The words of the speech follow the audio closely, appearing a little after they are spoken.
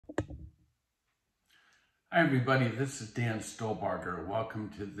Hi everybody, this is Dan Stolbarger. Welcome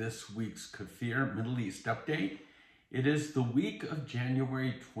to this week's KFIR Middle East Update. It is the week of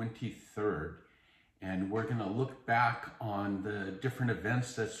January 23rd, and we're going to look back on the different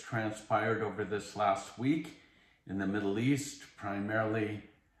events that's transpired over this last week in the Middle East, primarily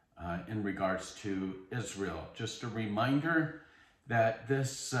in regards to Israel. Just a reminder that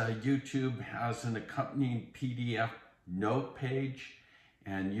this YouTube has an accompanying PDF note page,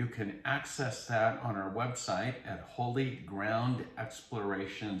 and you can access that on our website at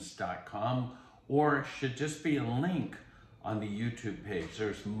holygroundexplorations.com, or it should just be a link on the YouTube page.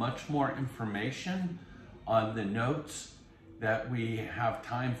 There's much more information on the notes that we have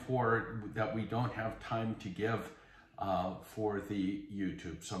time for, that we don't have time to give for the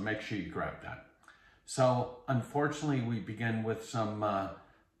YouTube. So make sure you grab that. So unfortunately, we begin with some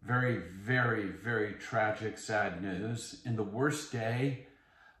very, very tragic, sad news. In the worst day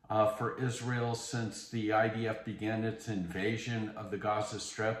for Israel since the IDF began its invasion of the Gaza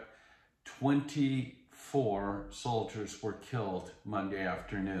Strip, 24 soldiers were killed Monday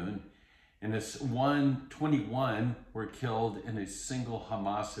afternoon, and 21 were killed in a single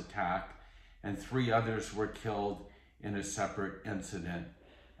Hamas attack, and 3 others were killed in a separate incident.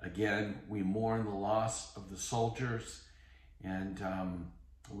 Again, we mourn the loss of the soldiers, and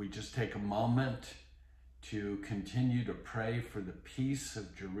we just take a moment to continue to pray for the peace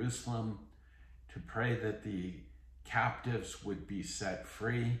of Jerusalem, to pray that the captives would be set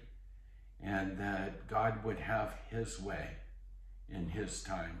free, and that God would have his way in his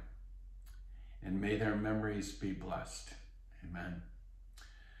time. And may their memories be blessed. Amen.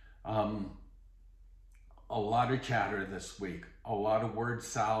 A lot of chatter this week, a lot of word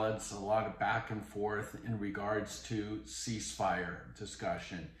salads, a lot of back and forth in regards to ceasefire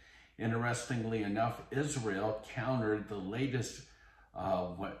discussion. Interestingly enough, Israel countered the latest,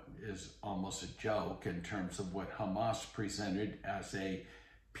 what is almost a joke in terms of what Hamas presented as a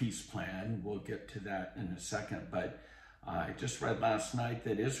peace plan. We'll get to that in a second, but I just read last night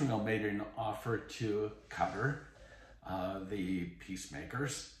that Israel made an offer to Qatar, the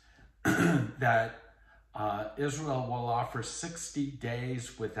peacemakers, that Israel will offer 60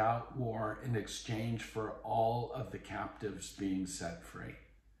 days without war in exchange for all of the captives being set free.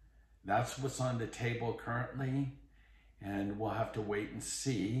 That's what's on the table currently, and we'll have to wait and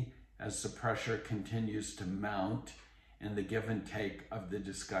see as the pressure continues to mount in the give and take of the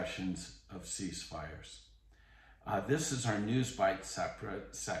discussions of ceasefires. This is our News Bite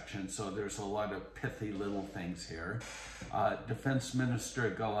separate section, so there's a lot of pithy little things here. Defense Minister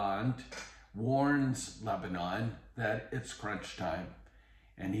Gallant warns Lebanon that it's crunch time,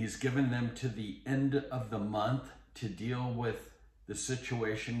 and he's given them to the end of the month to deal with the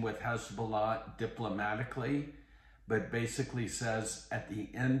situation with Hezbollah diplomatically, but basically says at the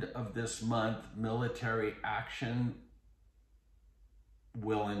end of this month, military action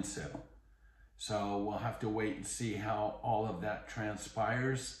will ensue. So we'll have to wait and see how all of that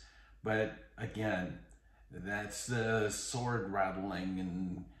transpires. But again, that's the sword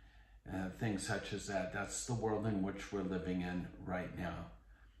rattling and things such as that. That's the world in which we're living in right now.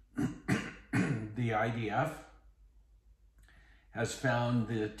 The IDF has found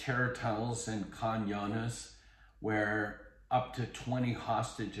the terror tunnels in Khan Younis, where up to 20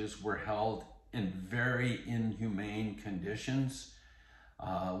 hostages were held in very inhumane conditions.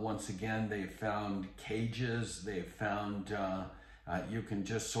 Once again, they found cages. They found, you can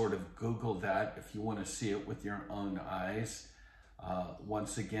just sort of Google that if you want to see it with your own eyes.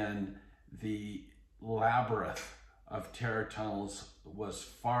 Once again, the labyrinth of terror tunnels was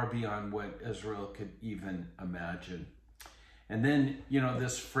far beyond what Israel could even imagine. And then, you know,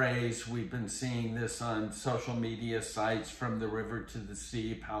 this phrase, we've been seeing this on social media sites, from the river to the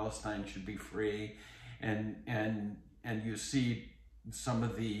sea, Palestine should be free. And you see some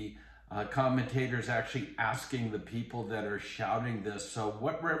of the commentators actually asking the people that are shouting this, so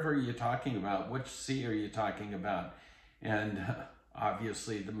what river are you talking about? Which sea are you talking about? And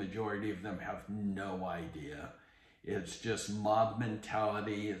obviously the majority of them have no idea. It's just mob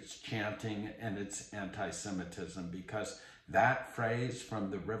mentality, it's chanting, and it's anti-Semitism, because that phrase, from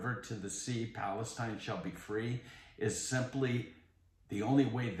the river to the sea, Palestine shall be free, is simply the only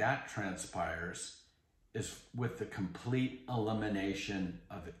way that transpires is with the complete elimination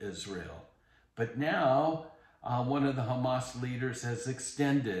of Israel. But now, one of the Hamas leaders has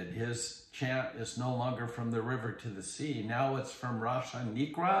extended. His chant is no longer from the river to the sea. Now it's from Rosh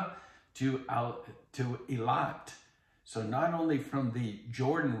HaNikra to Eilat. So not only from the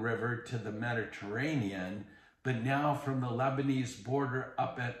Jordan River to the Mediterranean, but now from the Lebanese border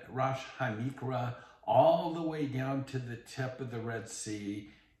up at Rosh HaNikra all the way down to the tip of the Red Sea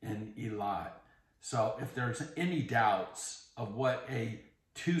in Eilat. So if there's any doubts of what a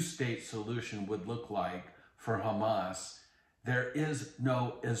two-state solution would look like for Hamas, there is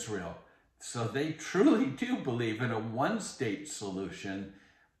no Israel. So they truly do believe in a one-state solution,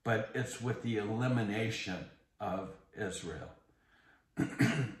 but it's with the elimination of Israel.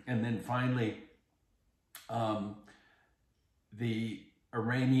 And then finally, the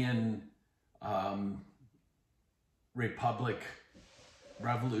Iranian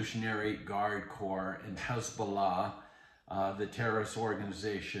Revolutionary Guard Corps and Hezbollah, the terrorist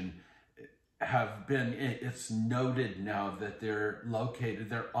organization, have been, it's noted now that they're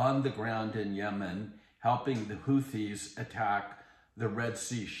on the ground in Yemen, helping the Houthis attack the Red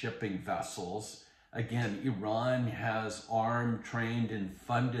Sea shipping vessels. Again, Iran has armed, trained, and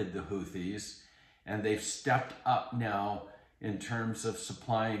funded the Houthis, and they've stepped up now in terms of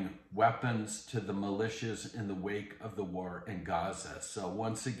supplying weapons to the militias in the wake of the war in Gaza. So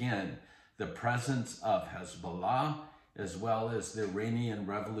once again, the presence of Hezbollah, as well as the Iranian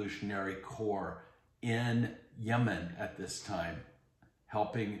Revolutionary Corps in Yemen at this time,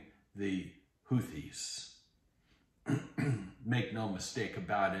 helping the Houthis. Make no mistake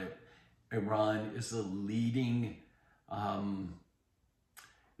about it, Iran is the leading,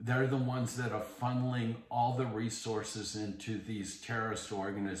 they're the ones that are funneling all the resources into these terrorist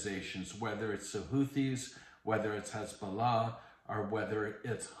organizations, whether it's the Houthis, whether it's Hezbollah, or whether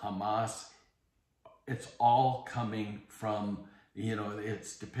it's Hamas. It's all coming from,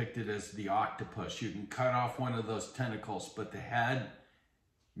 it's depicted as the octopus. You can cut off one of those tentacles, but the head,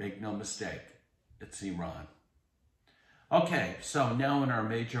 make no mistake, it's Iran. Okay, so now in our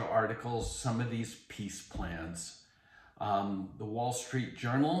major articles, some of these peace plans. The Wall Street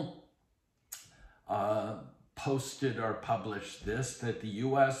Journal posted or published this, that the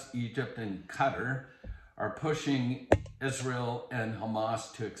US, Egypt, and Qatar are pushing Israel and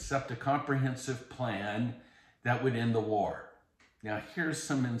Hamas to accept a comprehensive plan that would end the war. Now, here's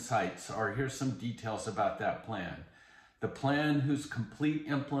some insights, or here's some details about that plan. The plan, whose complete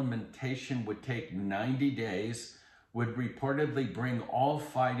implementation would take 90 days, would reportedly bring all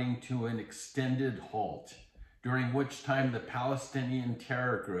fighting to an extended halt, during which time the Palestinian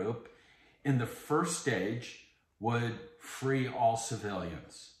terror group, in the first stage, would free all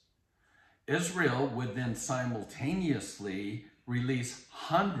civilians. Israel would then simultaneously release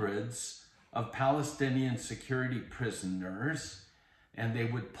hundreds of Palestinian security prisoners, and they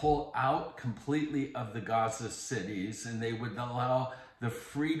would pull out completely of the Gaza cities, and they would allow the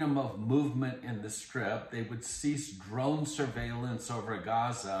freedom of movement in the Strip. They would cease drone surveillance over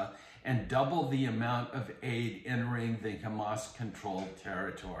Gaza and double the amount of aid entering the Hamas-controlled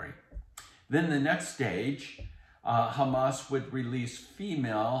territory. Then the next stage, Hamas would release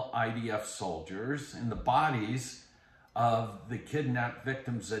female IDF soldiers and the bodies of the kidnapped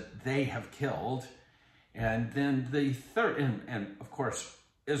victims that they have killed. And then the third, and of course,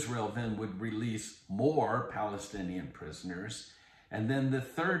 Israel then would release more Palestinian prisoners. And then the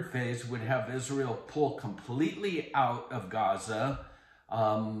third phase would have Israel pull completely out of Gaza,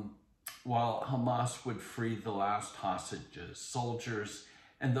 while Hamas would free the last hostages, soldiers,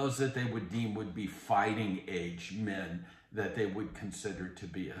 and those that they would deem would be fighting age men that they would consider to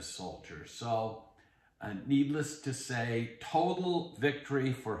be as soldiers. So, needless to say, total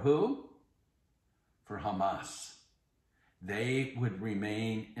victory for who? For Hamas. They would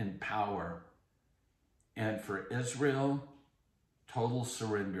remain in power. And for Israel, total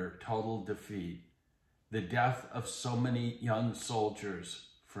surrender, total defeat. The death of so many young soldiers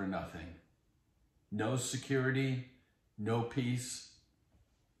for nothing. No security, no peace.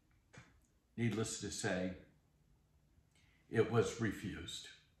 Needless to say, it was refused.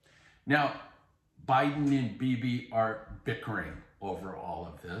 Now, Biden and Bibi are bickering over all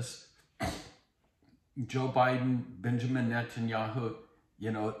of this. Joe Biden, Benjamin Netanyahu,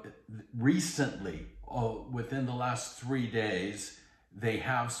 recently, within the last 3 days, they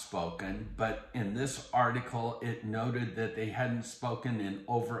have spoken, but in this article, it noted that they hadn't spoken in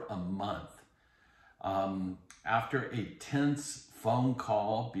over a month. After a tense phone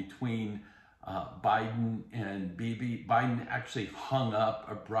call between Biden and Bibi, Biden actually hung up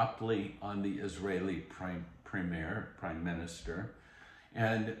abruptly on the Israeli prime minister.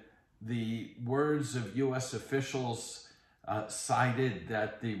 And the words of U.S. officials cited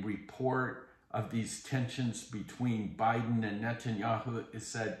that the report of these tensions between Biden and Netanyahu is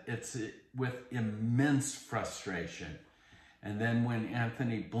said it's with immense frustration. And then when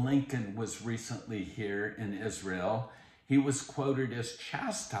Anthony Blinken was recently here in Israel, he was quoted as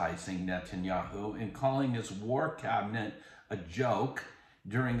chastising Netanyahu and calling his war cabinet a joke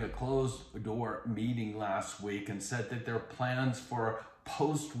during a closed-door meeting last week, and said that their plans for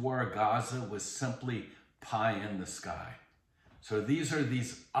post-war Gaza was simply pie in the sky. So these are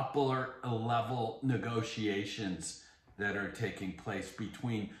these upper level negotiations that are taking place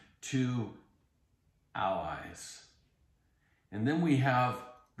between two allies. And then we have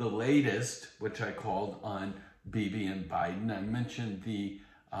the latest, which I called on Bibi and Biden. I mentioned the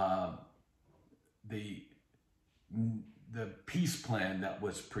peace plan that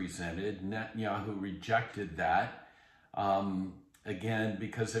was presented. Netanyahu rejected that, again,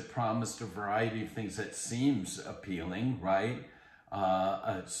 because it promised a variety of things that seems appealing, right?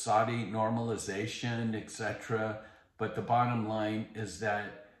 Saudi normalization, etc. But the bottom line is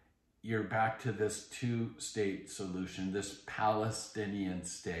that you're back to this two-state solution, this Palestinian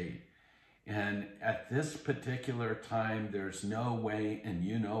state. And at this particular time, there's no way, and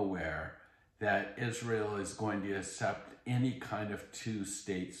you know where, that Israel is going to accept any kind of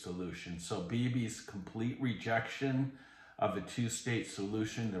two-state solution. So Bibi's complete rejection of a two-state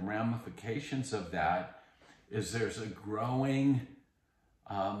solution, the ramifications of that is there's a growing,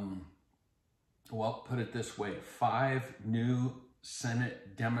 well, put it this way, 5 new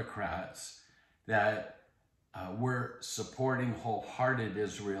Senate Democrats that were supporting wholehearted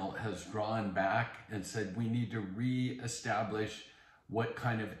Israel has drawn back and said we need to re-establish what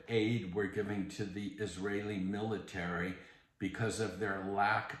kind of aid we're giving to the Israeli military because of their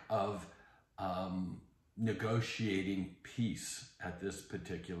lack of negotiating peace at this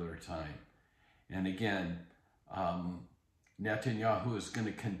particular time. And again, Netanyahu is going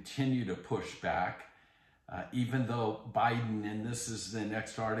to continue to push back, even though Biden, and this is the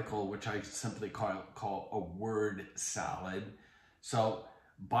next article, which I simply call a word salad. So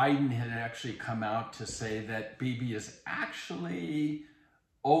Biden had actually come out to say that Bibi is actually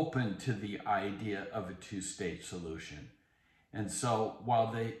open to the idea of a two-state solution. And so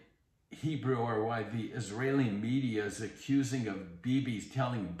while the Israeli media is accusing of Bibi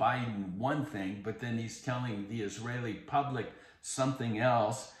telling Biden one thing, but then he's telling the Israeli public something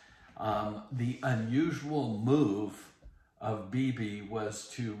else, the unusual move of Bibi was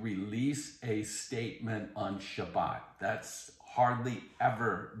to release a statement on Shabbat. That's hardly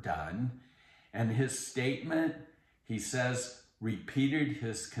ever done. And his statement, he says, repeated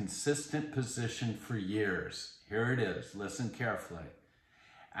his consistent position for years. Here it is. Listen carefully.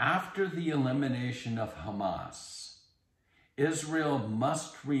 After the elimination of Hamas, Israel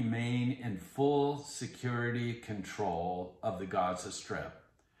must remain in full security control of the Gaza Strip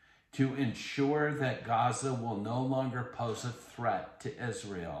to ensure that Gaza will no longer pose a threat to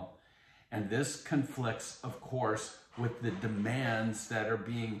Israel. And this conflicts, of course, with the demands that are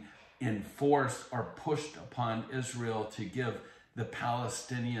being enforced or pushed upon Israel to give the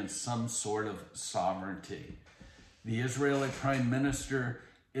Palestinians some sort of sovereignty. The Israeli Prime Minister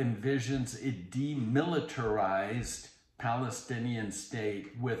envisions a demilitarized Palestinian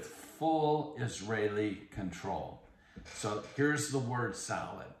state with full Israeli control. So here's the word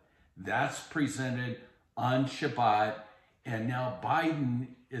salad. That's presented on Shabbat, and now Biden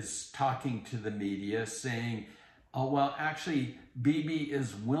is talking to the media saying, oh, well, actually, Bibi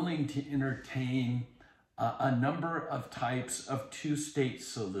is willing to entertain a number of types of two-state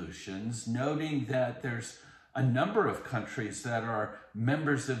solutions, noting that there's a number of countries that are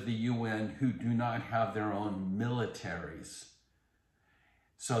members of the UN who do not have their own militaries.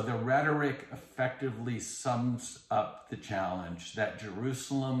 So the rhetoric effectively sums up the challenge that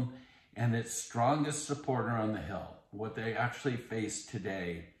Jerusalem and its strongest supporter on the Hill, what they actually face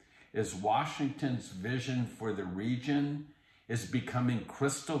today, is Washington's vision for the region is becoming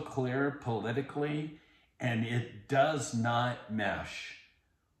crystal clear politically, and it does not mesh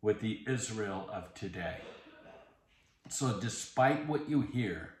with the Israel of today. So despite what you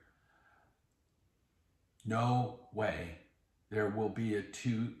hear, no way there will be a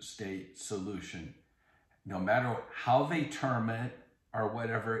two-state solution. No matter how they term it or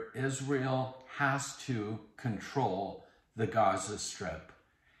whatever, Israel has to control the Gaza Strip.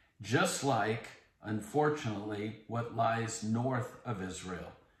 Just like, unfortunately, what lies north of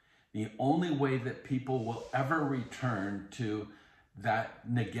Israel. The only way that people will ever return to that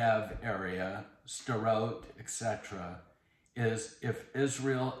Negev area, Sderot, etc., is if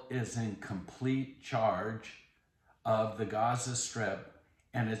Israel is in complete charge of the Gaza Strip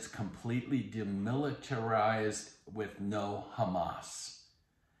and it's completely demilitarized with no Hamas.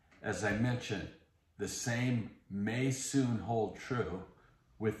 As I mentioned, the same may soon hold true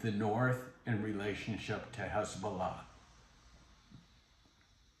with the North in relationship to Hezbollah.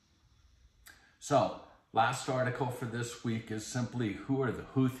 So, last article for this week is simply, who are the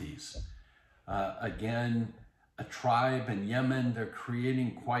Houthis? Again, a tribe in Yemen. They're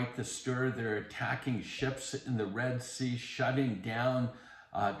creating quite the stir. They're attacking ships in the Red Sea, shutting down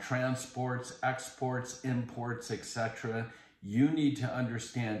transports, exports, imports, etc. You need to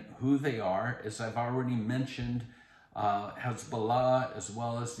understand who they are. As I've already mentioned, Hezbollah, as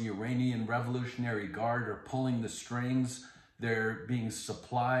well as the Iranian Revolutionary Guard, are pulling the strings. They're being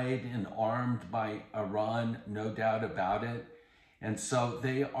supplied and armed by Iran, no doubt about it. And so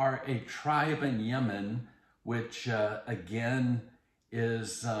they are a tribe in Yemen, which again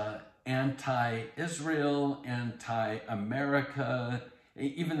is anti-Israel, anti-America.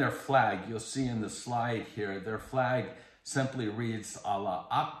 Even their flag, you'll see in the slide here, their flag simply reads Allah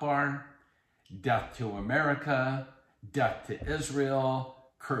Akbar, death to America, death to Israel,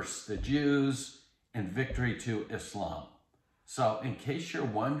 curse the Jews, and victory to Islam. So in case you're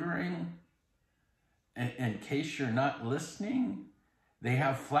wondering, in case you're not listening, they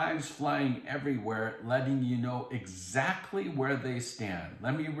have flags flying everywhere, letting you know exactly where they stand.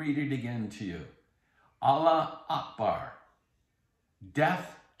 Let me read it again to you. Allah Akbar,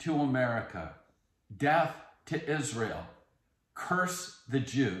 death to America, death to Israel, curse the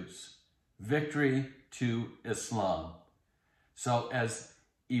Jews, victory to Islam. So as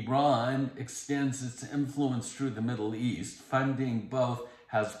Iran extends its influence through the Middle East, funding both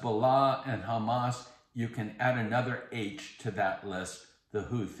Hezbollah and Hamas, you can add another H to that list, the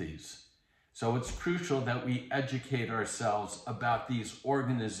Houthis. So it's crucial that we educate ourselves about these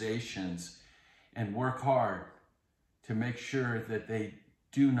organizations and work hard to make sure that they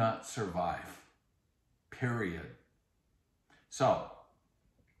do not survive, period. So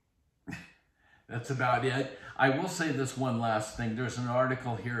that's about it. I will say this one last thing. There's an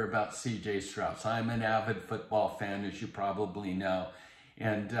article here about C.J. Strauss. I'm an avid football fan, as you probably know.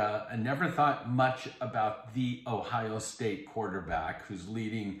 And I never thought much about the Ohio State quarterback who's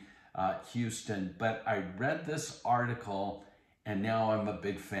leading Houston. But I read this article, and now I'm a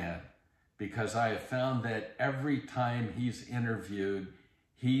big fan, because I have found that every time he's interviewed,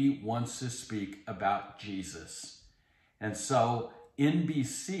 he wants to speak about Jesus. And so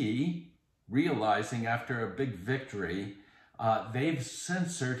NBC, realizing after a big victory, they've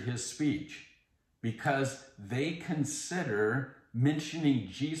censored his speech because they consider mentioning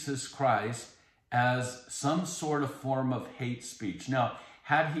Jesus Christ as some sort of form of hate speech. Now,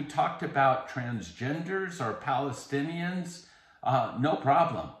 had he talked about transgenders or Palestinians, no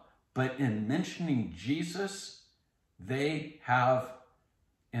problem. But in mentioning Jesus, they have,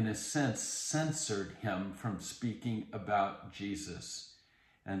 in a sense, censored him from speaking about Jesus.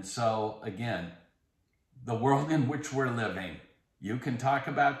 And so, again, the world in which we're living, you can talk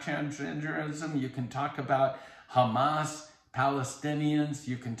about transgenderism, you can talk about Hamas, Palestinians,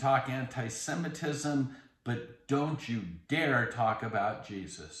 you can talk anti-Semitism, but don't you dare talk about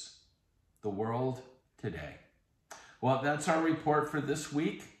Jesus. The world today. Well, that's our report for this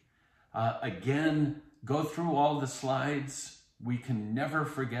week. Again, go through all the slides. We can never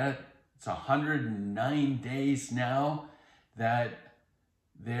forget, it's 109 days now that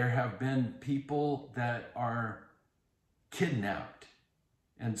there have been people that are kidnapped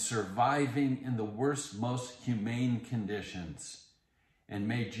and surviving in the worst, most humane conditions. And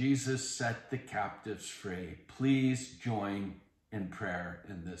may Jesus set the captives free. Please join in prayer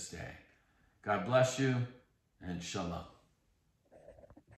in this day. God bless you, and shalom.